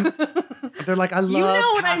 they're like, I love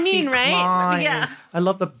know what I Patsy mean, right? Cline. Yeah. I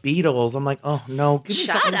love the Beatles. I'm like, oh no, give me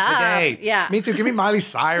Shut something up. today. Yeah. Me too. Give me Miley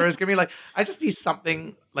Cyrus. Give me like, I just need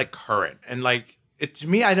something like current. And like, it to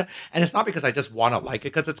me, I don't, and it's not because I just want to like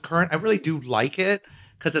it because it's current. I really do like it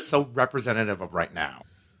because it's so representative of right now.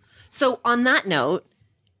 So on that note,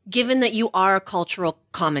 given that you are a cultural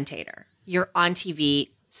commentator, you're on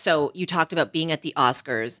TV, so you talked about being at the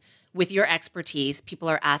Oscars. With your expertise, people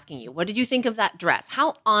are asking you, what did you think of that dress?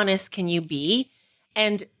 How honest can you be?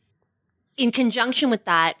 And in conjunction with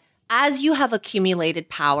that, as you have accumulated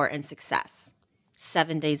power and success,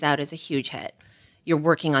 7 Days Out is a huge hit. You're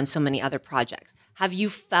working on so many other projects. Have you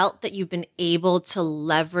felt that you've been able to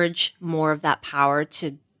leverage more of that power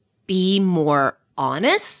to be more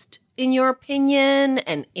honest in your opinion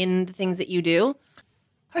and in the things that you do?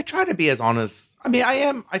 I try to be as honest. I mean,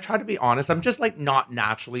 I try to be honest. I'm just like not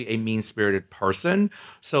naturally a mean-spirited person.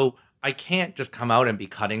 So I can't just come out and be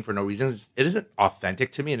cutting for no reason. It isn't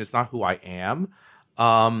authentic to me and it's not who I am.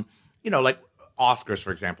 You know, like Oscars,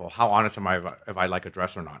 for example. How honest am I if I like a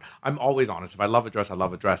dress or not? I'm always honest. If I love a dress, I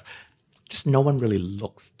love a dress. Just no one really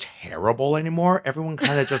looks terrible anymore. Everyone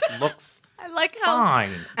kind of just looks like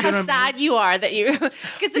fine. how sad you are that you,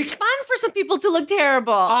 because it's fun for some people to look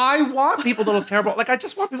terrible. I want people to look terrible. Like, I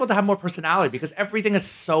just want people to have more personality because everything is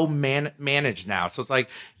so managed now. So it's like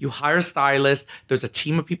you hire a stylist. There's a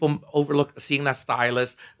team of people seeing that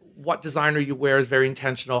stylist. What designer you wear is very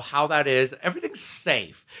intentional. How that is, everything's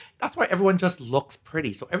safe. That's why everyone just looks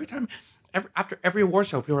pretty. So after every award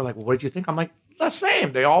show, people are like, well, what did you think? I'm like, the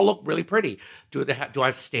same. They all look really pretty. Do I have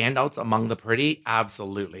standouts among the pretty?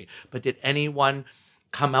 Absolutely. But did anyone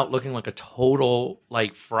come out looking like a total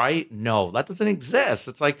like fright? No, that doesn't exist.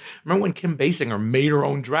 It's like, remember when Kim Basinger made her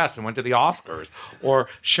own dress and went to the Oscars, or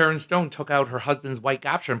Sharon Stone took out her husband's white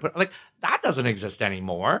Gap shirt and put, like, that doesn't exist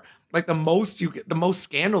anymore. Like, the most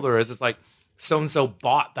scandal there is like, so-and-so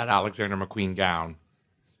bought that Alexander McQueen gown.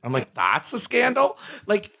 I'm like, that's a scandal?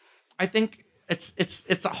 Like, I think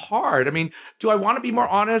it's hard. I mean, do I want to be more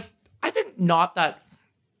honest? I think not that.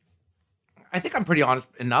 I think I'm pretty honest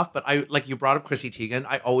enough, but like you brought up Chrissy Teigen.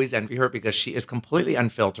 I always envy her because she is completely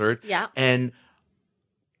unfiltered and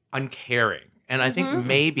uncaring. And I think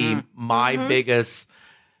maybe my biggest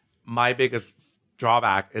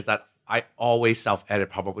drawback is that I always self-edit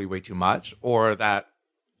probably way too much, or that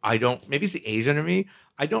maybe it's the Asian in me.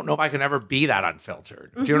 I don't know if I can ever be that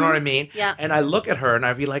unfiltered. Do you know what I mean? Yeah. And I look at her and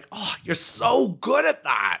I'd be like, oh, you're so good at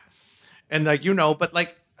that. And like, but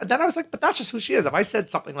like, then I was like, but that's just who she is. If I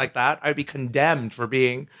said something like that, I'd be condemned for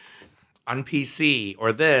being on PC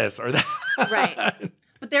or this or that. Right.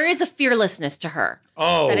 But there is a fearlessness to her.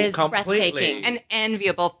 Oh, that is completely. breathtaking. And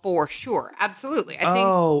enviable for sure. Absolutely. I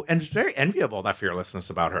think. And it's very enviable, that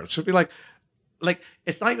fearlessness about her. It should be like,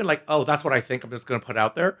 it's not even like, oh, that's what I think I'm just going to put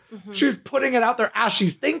out there. She's putting it out there as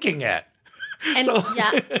she's thinking it. And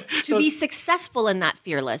to be successful in that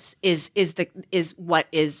fearless is what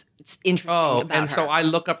is interesting about her. And so I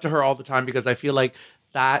look up to her all the time because I feel like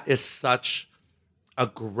that is such a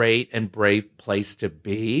great and brave place to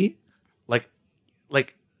be.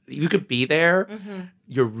 Like you could be there.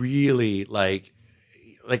 You're really like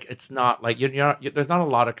it's not like there's not a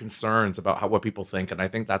lot of concerns about what people think, and I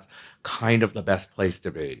think that's kind of the best place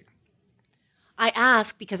to be. I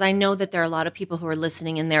ask because I know that there are a lot of people who are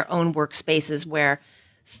listening in their own workspaces where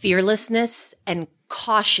fearlessness and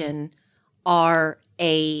caution are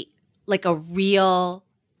a real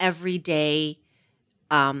everyday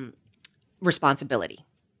responsibility,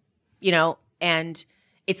 and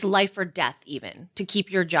it's life or death even to keep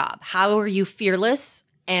your job. How are you fearless?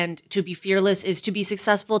 And to be fearless is to be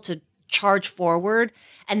successful, to charge forward,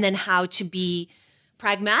 and then how to be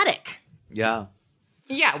pragmatic. Yeah.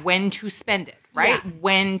 Yeah, when to spend it, right? Yeah.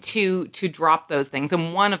 When to drop those things.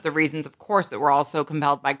 And one of the reasons, of course, that we're all so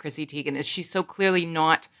compelled by Chrissy Teigen is she's so clearly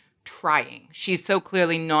not trying. She's so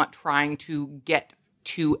clearly not trying to get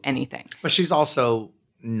to anything. But she's also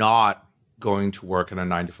not going to work in a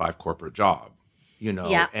 9-to-5 corporate job,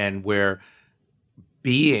 and where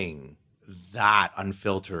being that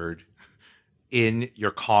unfiltered in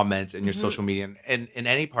your comments and your social media and in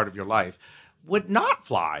any part of your life would not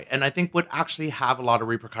fly, and I think would actually have a lot of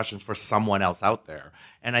repercussions for someone else out there.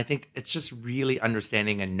 And I think it's just really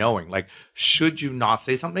understanding and knowing, like, should you not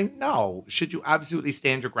say something? No. Should you absolutely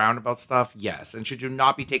stand your ground about stuff? Yes. And should you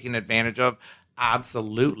not be taken advantage of?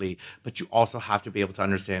 Absolutely. But you also have to be able to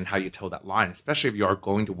understand how you toe that line, especially if you are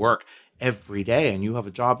going to work every day and you have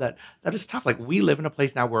a job that is tough. Like, we live in a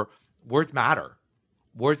place now where words matter.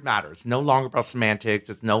 Words matter. It's no longer about semantics.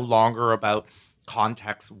 It's no longer about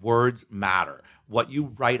context. Words matter. What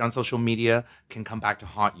you write on social media can come back to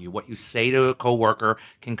haunt you. What you say to a coworker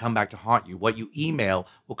can come back to haunt you. What you email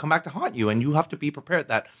will come back to haunt you. And you have to be prepared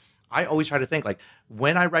that I always try to think, like,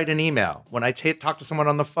 when I write an email, when I talk to someone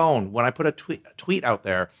on the phone, when I put a tweet out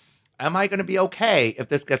there, am I going to be okay if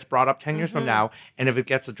this gets brought up 10 years from now and if it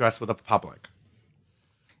gets addressed with the public?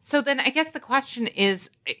 So then I guess the question is,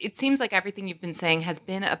 it seems like everything you've been saying has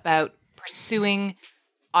been about pursuing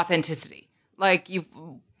authenticity. Like,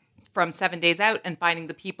 from 7 Days Out and finding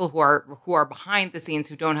the people who are behind the scenes,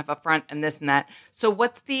 who don't have a front and this and that. So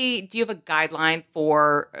do you have a guideline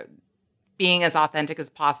for being as authentic as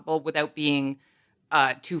possible without being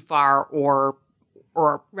too far or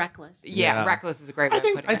Reckless. Yeah, reckless is a great way of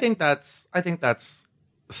putting it. I think that's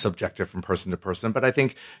subjective from person to person, but I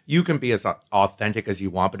think you can be as authentic as you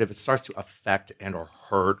want, but if it starts to affect and or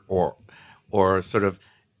hurt or sort of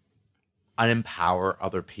unempower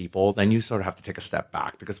other people, then you sort of have to take a step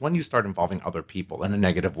back, because when you start involving other people in a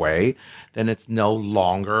negative way, then it's no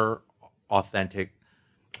longer authentic.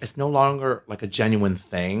 It's no longer like a genuine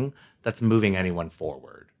thing that's moving anyone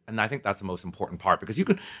forward. And I think that's the most important part, because you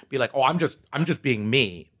could be like, oh, I'm just being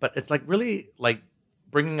me, but it's like really like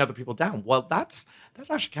bringing other people down. Well, that's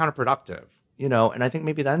actually counterproductive. you know, and I think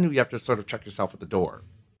maybe then you have to sort of check yourself at the door.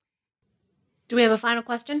 Do we have a final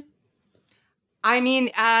question? I mean,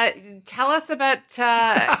 tell us about,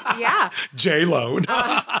 J-Lo.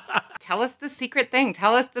 Tell us the secret thing.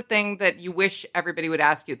 Tell us the thing that you wish everybody would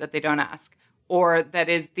ask you that they don't ask, or that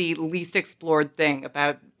is the least explored thing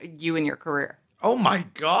about you and your career. Oh my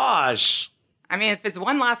gosh. I mean, if it's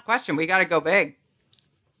one last question, we got to go big.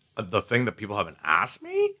 The thing that people haven't asked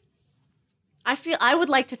me? I would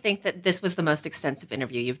like to think that this was the most extensive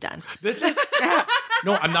interview you've done. This is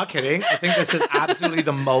no, I'm not kidding. I think this is absolutely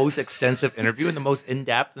the most extensive interview and the most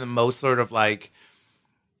in-depth and the most sort of like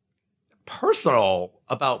personal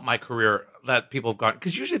about my career that people have gone,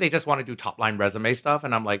 because usually they just want to do top line resume stuff,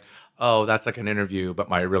 and I'm like, oh, that's like an interview, but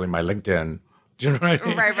my LinkedIn. Do you know what I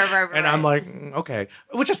mean? Right. And I'm like, okay,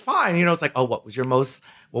 which is fine. You know, it's like, oh, what was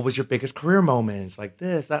your biggest career moments? Like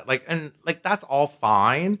this, that, like, and like that's all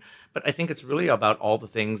fine. But I think it's really about all the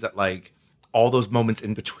things that like all those moments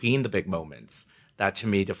in between the big moments that to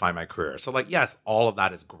me define my career. So like, yes, all of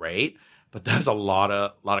that is great, but there's a lot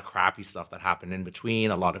of crappy stuff that happened in between,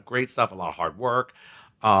 a lot of great stuff, a lot of hard work.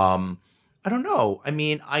 I don't know. I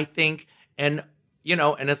mean, I think, and you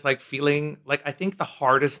know, and it's like feeling like, I think the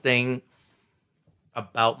hardest thing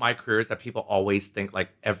about my career is that people always think like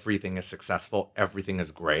everything is successful, everything is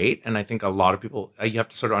great. And I think a lot of people, you have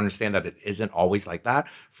to sort of understand that it isn't always like that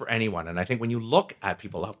for anyone. And I think when you look at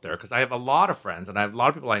people out there, because I have a lot of friends and I have a lot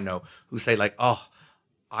of people I know who say like, oh,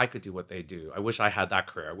 I could do what they do. I wish I had that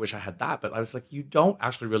career. I wish I had that. But I was like, you don't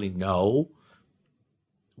actually really know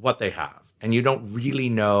what they have. And you don't really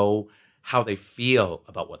know how they feel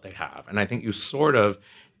about what they have. And I think you sort of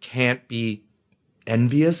can't be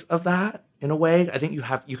envious of that. In a way, I think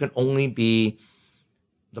you can only be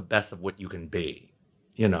the best of what you can be,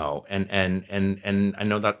 you know, and I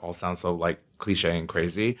know that all sounds so like cliche and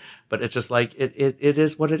crazy, but it's just like it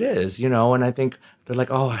is what it is, you know. And I think they're like,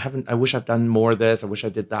 oh, I wish I've done more of this, I wish I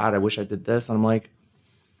did that, I wish I did this, and I'm like,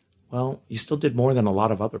 well, you still did more than a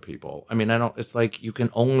lot of other people. I mean, it's like you can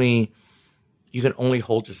only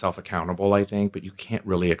hold yourself accountable, I think, but you can't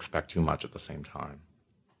really expect too much at the same time.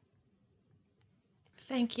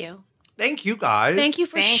 Thank you. Thank you, guys. Thank you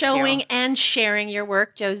for showing and sharing your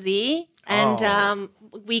work, Josie. And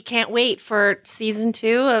we can't wait for season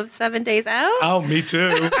 2 of 7 Days Out. Oh, me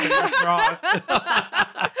too. Fingers crossed.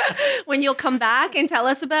 When you'll come back and tell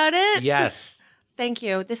us about it. Yes. Thank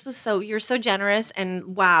you. You're so generous.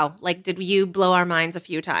 And wow, like, did you blow our minds a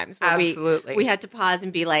few times? Absolutely. We had to pause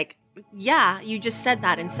and be like, yeah, you just said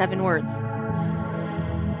that in 7 words.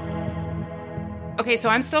 Okay, so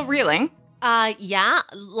I'm still reeling. Yeah,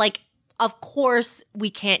 like, of course,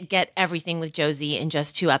 we can't get everything with Josie in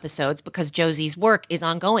just 2 episodes because Josie's work is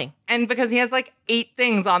ongoing. And because he has like 8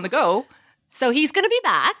 things on the go. So he's going to be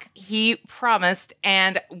back. He promised,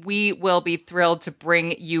 and we will be thrilled to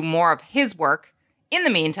bring you more of his work. In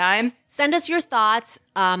the meantime, send us your thoughts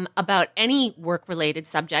about any work-related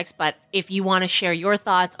subjects. But if you want to share your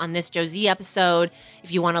thoughts on this Josie episode,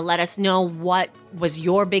 if you want to let us know what was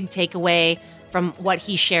your big takeaway from what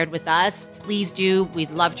he shared with us, please do. We'd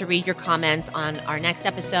love to read your comments on our next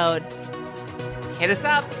episode. Hit us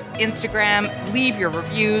up, Instagram, leave your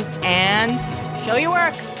reviews, and show your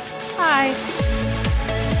work. Bye.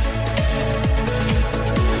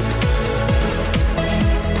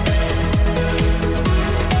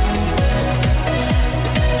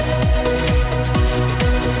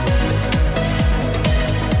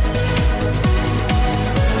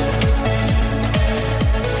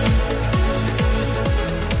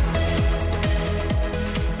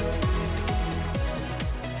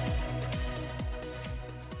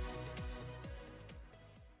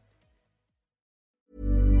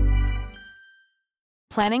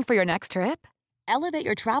 Planning for your next trip? Elevate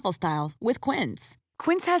your travel style with Quince.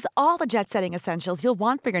 Quince has all the jet-setting essentials you'll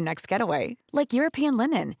want for your next getaway, like European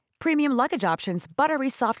linen, premium luggage options, buttery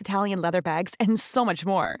soft Italian leather bags, and so much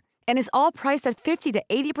more. And is all priced at 50 to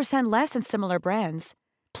 80% less than similar brands.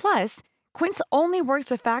 Plus, Quince only works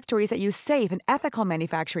with factories that use safe and ethical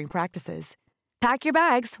manufacturing practices. Pack your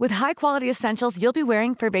bags with high-quality essentials you'll be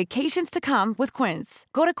wearing for vacations to come with Quince.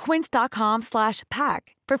 Go to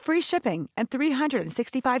quince.com/pack for free shipping and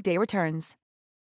 365-day returns.